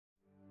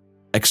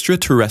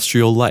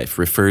Extraterrestrial life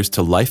refers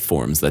to life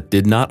forms that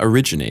did not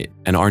originate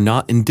and are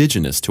not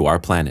indigenous to our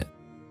planet.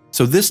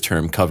 So this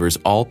term covers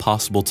all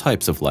possible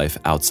types of life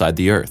outside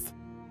the Earth.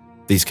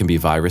 These can be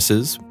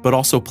viruses, but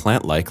also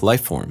plant-like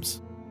life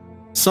forms.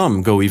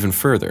 Some go even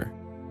further.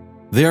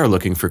 They are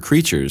looking for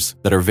creatures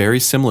that are very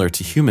similar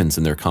to humans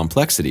in their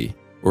complexity,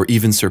 or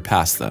even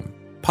surpass them,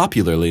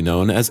 popularly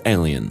known as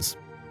aliens.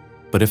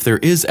 But if there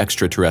is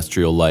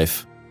extraterrestrial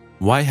life,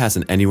 why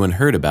hasn't anyone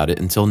heard about it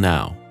until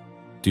now?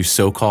 Do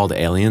so-called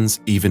aliens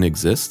even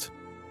exist?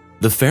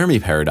 The Fermi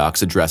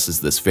Paradox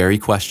addresses this very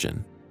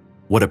question.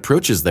 What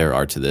approaches there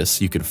are to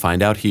this you can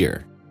find out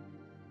here.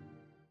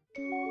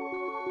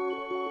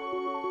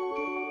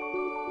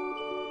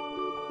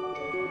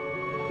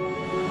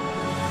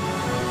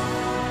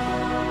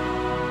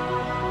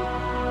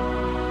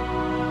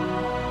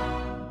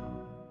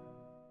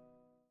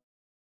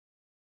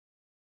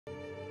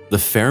 The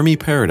Fermi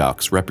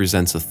Paradox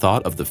represents a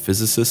thought of the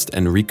physicist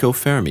Enrico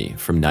Fermi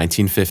from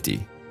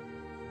 1950.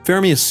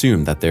 Fermi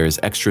assumed that there is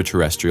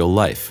extraterrestrial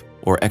life,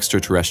 or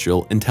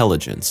extraterrestrial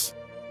intelligence.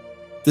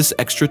 This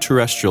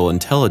extraterrestrial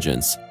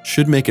intelligence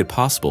should make it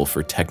possible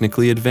for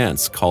technically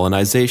advanced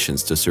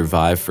colonizations to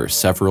survive for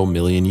several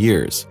million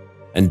years,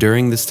 and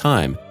during this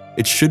time,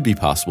 it should be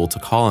possible to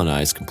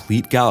colonize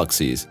complete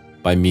galaxies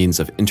by means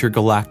of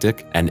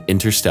intergalactic and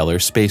interstellar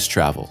space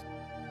travel.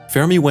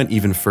 Fermi went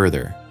even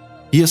further.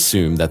 He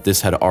assumed that this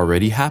had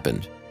already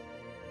happened.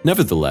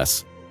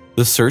 Nevertheless,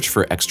 the search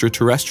for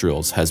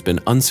extraterrestrials has been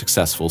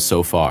unsuccessful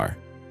so far,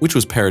 which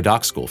was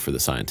paradoxical for the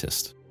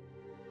scientist.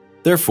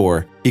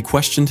 Therefore, he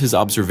questioned his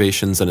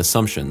observations and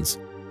assumptions,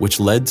 which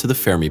led to the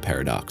Fermi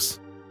Paradox.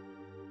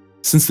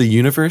 Since the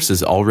universe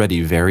is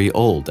already very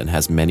old and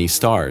has many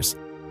stars,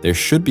 there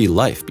should be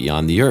life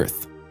beyond the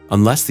Earth,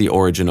 unless the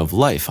origin of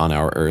life on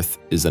our Earth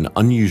is an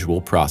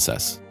unusual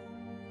process.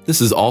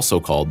 This is also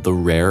called the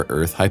rare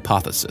Earth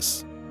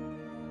hypothesis.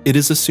 It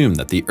is assumed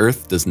that the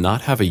Earth does not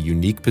have a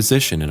unique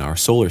position in our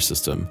solar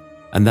system,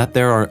 and that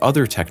there are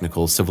other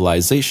technical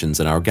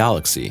civilizations in our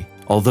galaxy.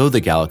 Although the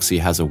galaxy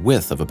has a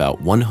width of about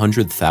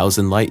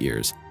 100,000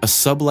 light-years, a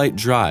sublight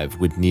drive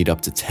would need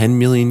up to 10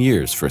 million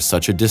years for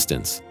such a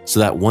distance, so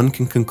that one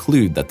can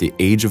conclude that the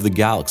age of the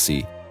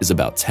galaxy is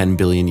about 10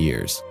 billion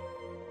years.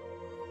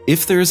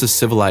 If there is a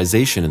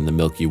civilization in the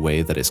Milky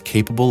Way that is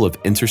capable of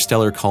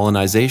interstellar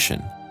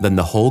colonization, then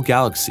the whole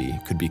galaxy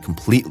could be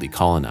completely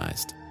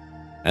colonized.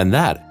 And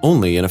that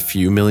only in a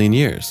few million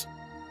years.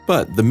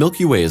 But the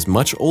Milky Way is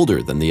much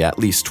older than the at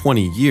least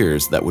 20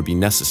 years that would be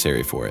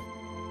necessary for it.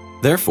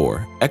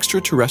 Therefore,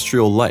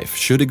 extraterrestrial life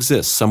should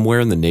exist somewhere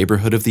in the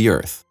neighborhood of the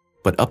Earth.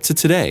 But up to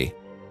today,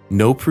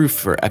 no proof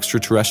for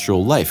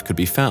extraterrestrial life could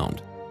be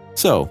found.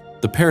 So,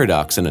 the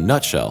paradox in a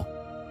nutshell,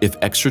 if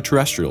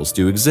extraterrestrials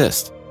do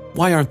exist,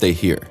 why aren't they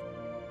here?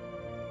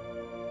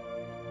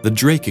 The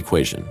Drake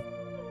equation.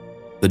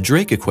 The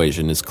Drake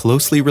equation is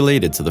closely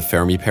related to the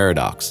Fermi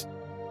Paradox.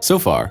 So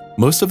far,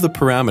 most of the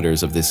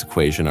parameters of this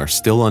equation are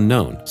still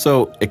unknown,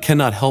 so it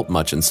cannot help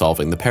much in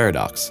solving the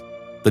paradox.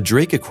 The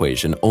Drake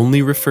equation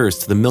only refers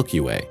to the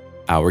Milky Way,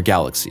 our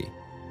galaxy.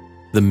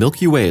 The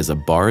Milky Way is a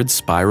barred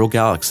spiral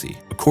galaxy,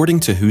 according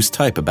to whose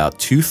type about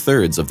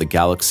 2/3 of the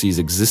galaxies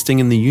existing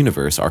in the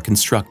universe are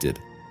constructed.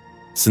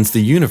 Since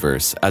the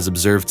universe, as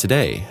observed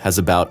today, has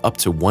about up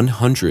to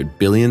 100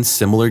 billion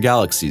similar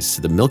galaxies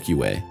to the Milky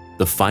Way,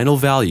 the final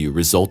value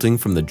resulting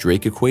from the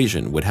Drake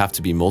equation would have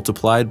to be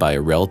multiplied by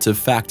a relative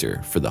factor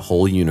for the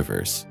whole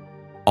universe.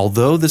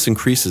 Although this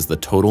increases the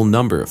total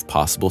number of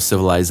possible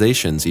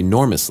civilizations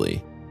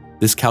enormously,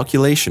 this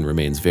calculation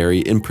remains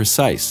very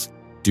imprecise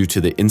due to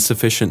the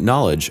insufficient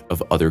knowledge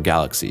of other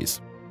galaxies.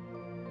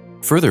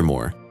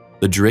 Furthermore,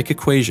 the Drake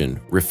equation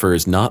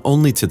refers not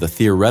only to the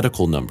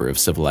theoretical number of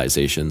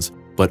civilizations,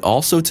 but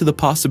also to the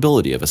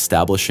possibility of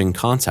establishing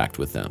contact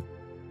with them.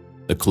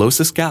 The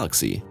closest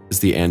galaxy is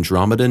the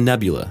Andromeda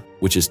Nebula,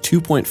 which is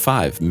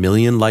 2.5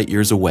 million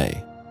light-years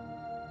away.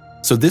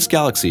 So this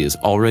galaxy is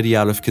already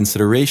out of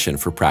consideration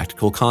for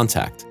practical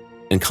contact,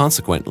 and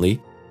consequently,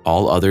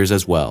 all others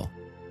as well.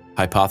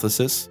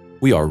 Hypothesis: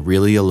 we are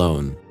really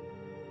alone.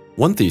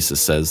 One thesis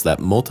says that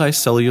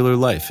multicellular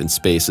life in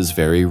space is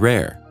very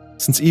rare,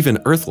 since even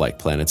Earth-like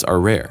planets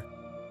are rare.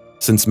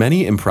 Since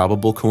many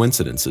improbable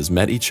coincidences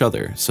met each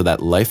other so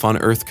that life on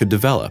Earth could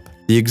develop,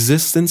 the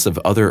existence of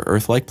other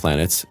Earth-like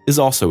planets is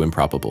also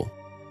improbable.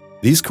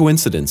 These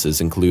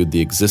coincidences include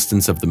the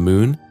existence of the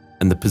Moon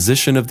and the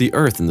position of the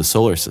Earth in the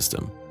solar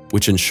system,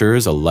 which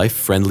ensures a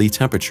life-friendly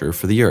temperature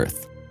for the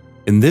Earth.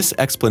 In this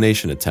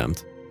explanation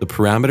attempt, the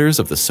parameters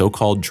of the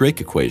so-called Drake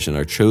equation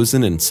are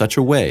chosen in such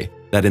a way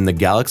that in the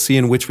galaxy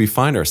in which we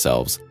find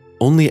ourselves,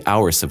 only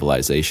our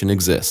civilization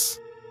exists.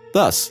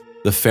 Thus,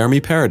 the Fermi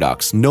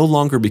Paradox no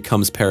longer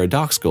becomes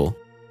paradoxical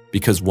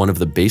because one of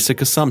the basic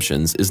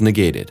assumptions is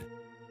negated.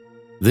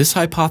 This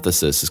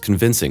hypothesis is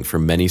convincing for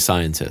many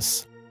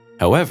scientists.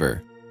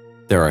 However,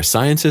 there are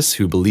scientists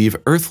who believe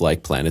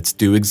Earth-like planets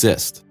do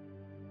exist.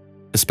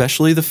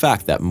 Especially the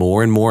fact that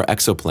more and more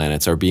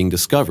exoplanets are being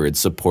discovered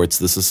supports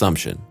this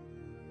assumption.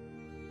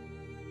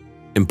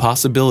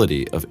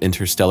 Impossibility of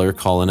interstellar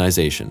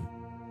colonization.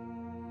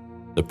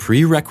 The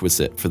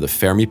prerequisite for the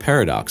Fermi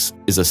Paradox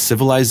is a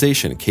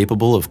civilization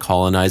capable of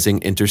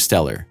colonizing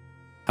interstellar.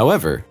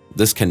 However,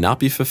 this cannot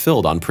be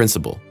fulfilled on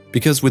principle,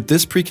 because with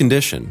this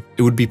precondition,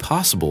 it would be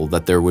possible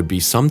that there would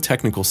be some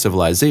technical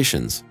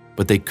civilizations,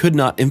 but they could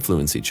not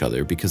influence each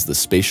other because the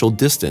spatial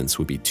distance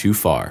would be too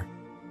far.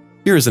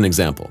 Here is an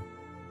example.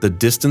 The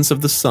distance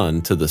of the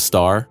Sun to the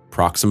star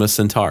Proxima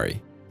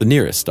Centauri, the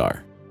nearest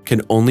star,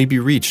 can only be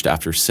reached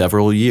after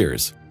several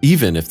years,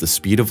 even if the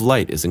speed of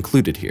light is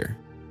included here.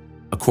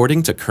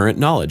 According to current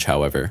knowledge,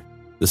 however,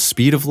 the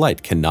speed of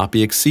light cannot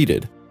be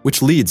exceeded,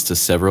 which leads to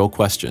several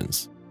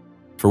questions.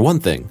 For one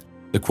thing,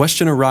 the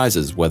question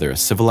arises whether a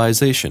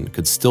civilization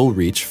could still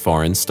reach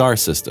foreign star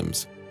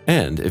systems,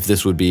 and if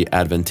this would be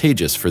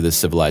advantageous for this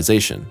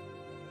civilization.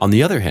 On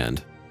the other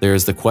hand, there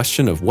is the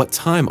question of what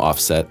time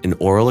offset in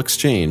oral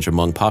exchange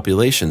among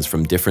populations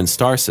from different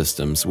star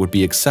systems would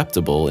be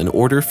acceptable in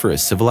order for a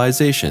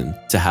civilization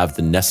to have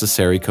the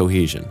necessary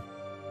cohesion.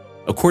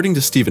 According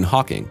to Stephen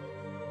Hawking,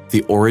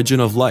 the origin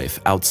of life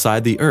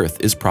outside the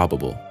Earth is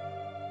probable.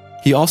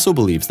 He also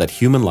believes that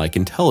human-like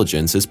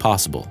intelligence is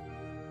possible.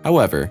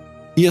 However,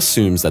 he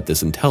assumes that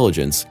this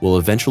intelligence will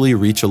eventually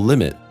reach a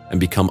limit and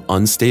become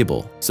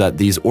unstable so that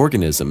these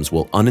organisms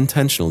will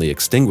unintentionally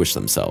extinguish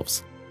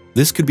themselves.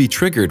 This could be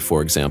triggered,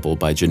 for example,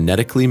 by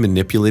genetically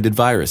manipulated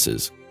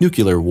viruses,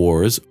 nuclear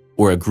wars,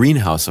 or a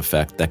greenhouse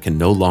effect that can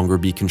no longer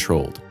be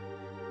controlled.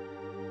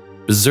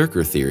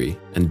 Berserker theory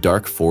and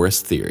dark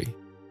forest theory.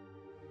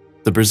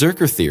 The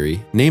Berserker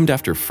theory, named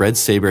after Fred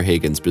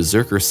Saberhagen's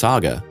Berserker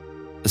saga,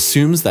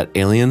 assumes that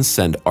aliens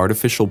send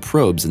artificial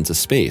probes into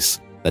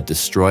space that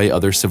destroy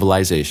other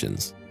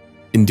civilizations.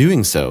 In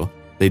doing so,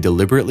 they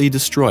deliberately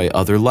destroy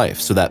other life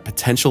so that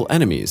potential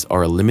enemies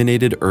are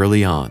eliminated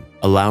early on,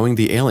 allowing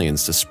the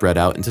aliens to spread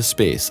out into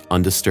space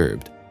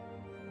undisturbed.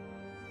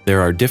 There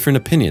are different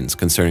opinions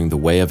concerning the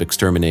way of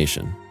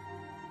extermination.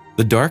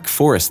 The dark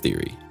forest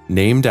theory,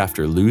 named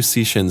after Liu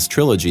Cixin's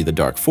trilogy The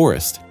Dark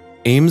Forest,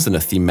 aims in a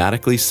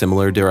thematically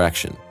similar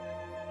direction.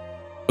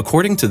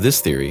 According to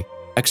this theory,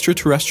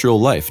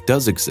 extraterrestrial life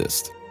does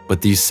exist,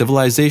 but these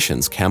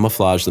civilizations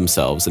camouflage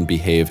themselves and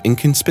behave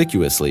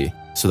inconspicuously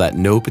so that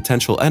no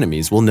potential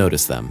enemies will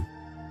notice them.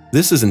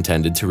 This is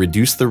intended to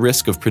reduce the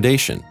risk of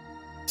predation,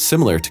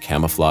 similar to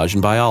camouflage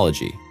in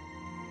biology.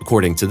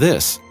 According to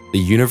this, the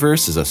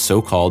universe is a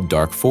so-called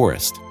dark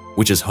forest,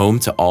 which is home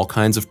to all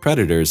kinds of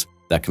predators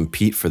that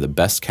compete for the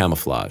best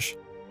camouflage.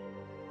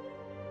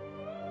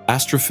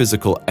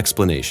 Astrophysical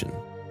explanation.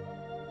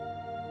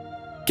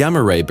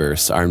 Gamma ray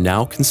bursts are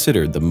now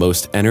considered the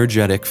most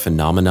energetic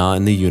phenomena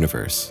in the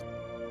universe.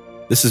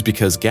 This is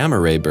because gamma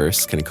ray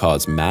bursts can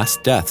cause mass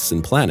deaths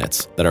in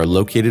planets that are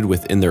located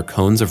within their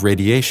cones of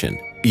radiation,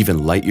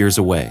 even light years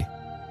away.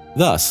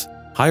 Thus,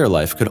 higher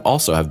life could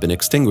also have been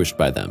extinguished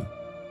by them.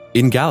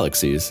 In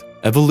galaxies,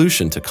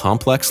 evolution to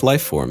complex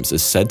life forms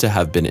is said to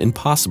have been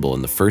impossible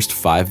in the first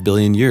 5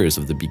 billion years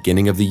of the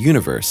beginning of the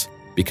universe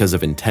because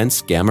of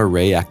intense gamma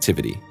ray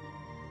activity.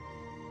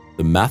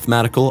 The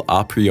mathematical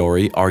a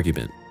priori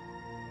argument.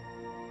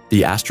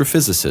 The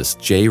astrophysicist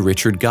J.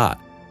 Richard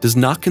Gott does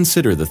not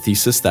consider the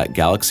thesis that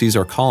galaxies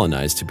are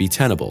colonized to be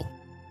tenable,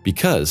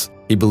 because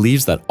he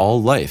believes that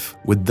all life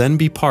would then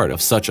be part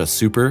of such a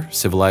super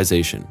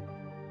civilization.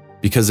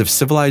 Because if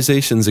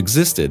civilizations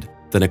existed,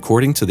 then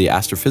according to the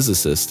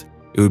astrophysicist,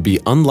 it would be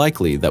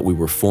unlikely that we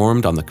were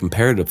formed on the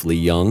comparatively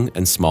young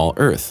and small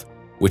Earth,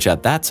 which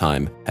at that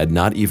time had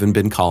not even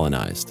been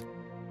colonized.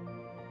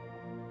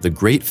 The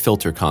Great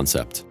Filter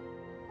concept.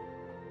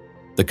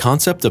 The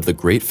concept of the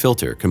Great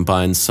Filter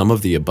combines some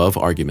of the above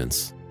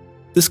arguments.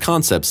 This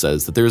concept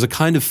says that there is a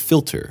kind of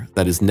filter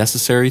that is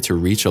necessary to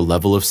reach a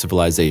level of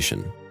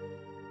civilization.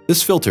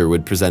 This filter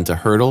would present a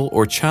hurdle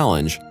or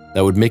challenge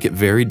that would make it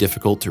very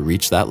difficult to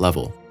reach that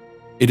level.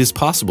 It is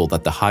possible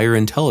that the higher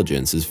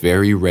intelligence is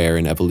very rare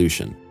in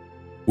evolution.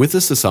 With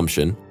this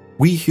assumption,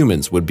 we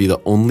humans would be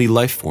the only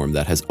life form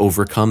that has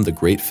overcome the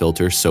Great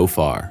Filter so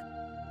far.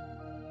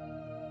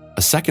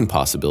 A second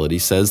possibility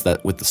says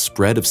that with the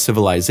spread of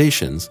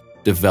civilizations,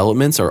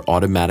 developments are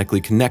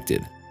automatically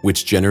connected,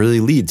 which generally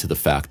lead to the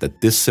fact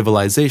that this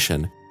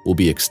civilization will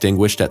be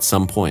extinguished at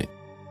some point.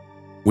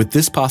 With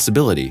this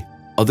possibility,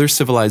 other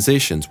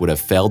civilizations would have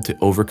failed to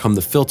overcome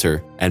the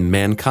filter and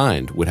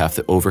mankind would have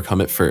to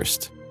overcome it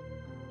first.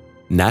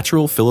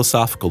 Natural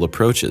philosophical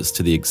approaches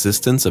to the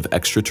existence of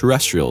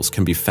extraterrestrials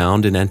can be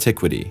found in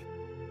antiquity.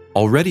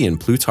 Already in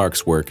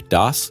Plutarch's work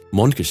Das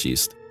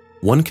Mondgeschichte,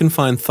 one can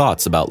find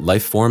thoughts about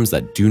life forms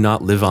that do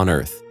not live on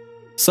Earth.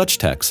 Such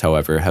texts,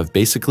 however, have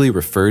basically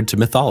referred to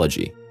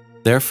mythology.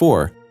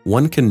 Therefore,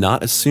 one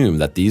cannot assume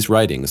that these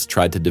writings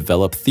tried to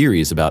develop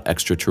theories about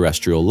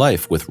extraterrestrial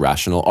life with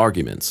rational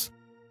arguments.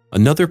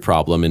 Another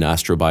problem in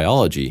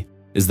astrobiology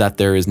is that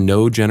there is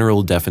no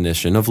general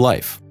definition of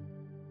life.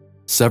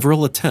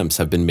 Several attempts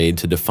have been made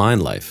to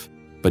define life,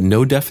 but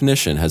no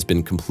definition has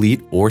been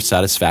complete or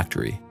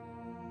satisfactory.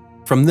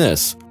 From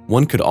this,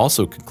 one could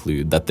also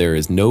conclude that there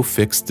is no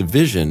fixed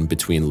division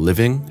between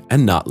living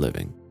and not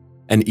living.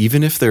 And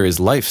even if there is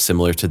life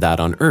similar to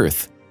that on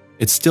Earth,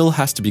 it still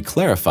has to be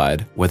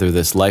clarified whether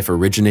this life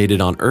originated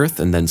on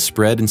Earth and then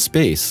spread in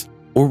space,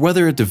 or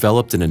whether it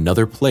developed in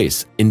another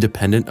place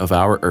independent of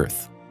our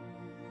Earth.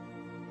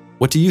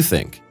 What do you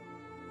think?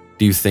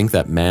 Do you think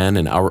that man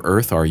and our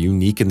Earth are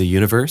unique in the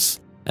universe,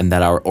 and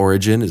that our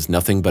origin is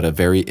nothing but a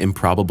very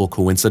improbable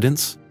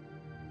coincidence?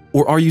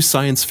 Or are you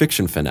science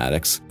fiction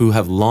fanatics who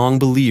have long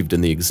believed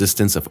in the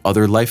existence of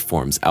other life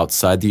forms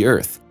outside the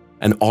Earth,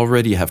 and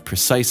already have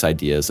precise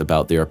ideas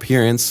about their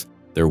appearance,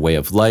 their way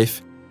of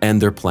life,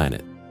 and their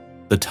planet?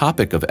 The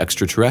topic of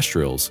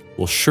extraterrestrials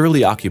will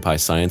surely occupy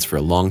science for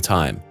a long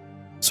time,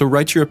 so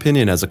write your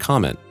opinion as a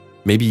comment.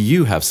 Maybe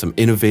you have some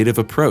innovative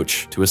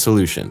approach to a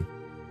solution.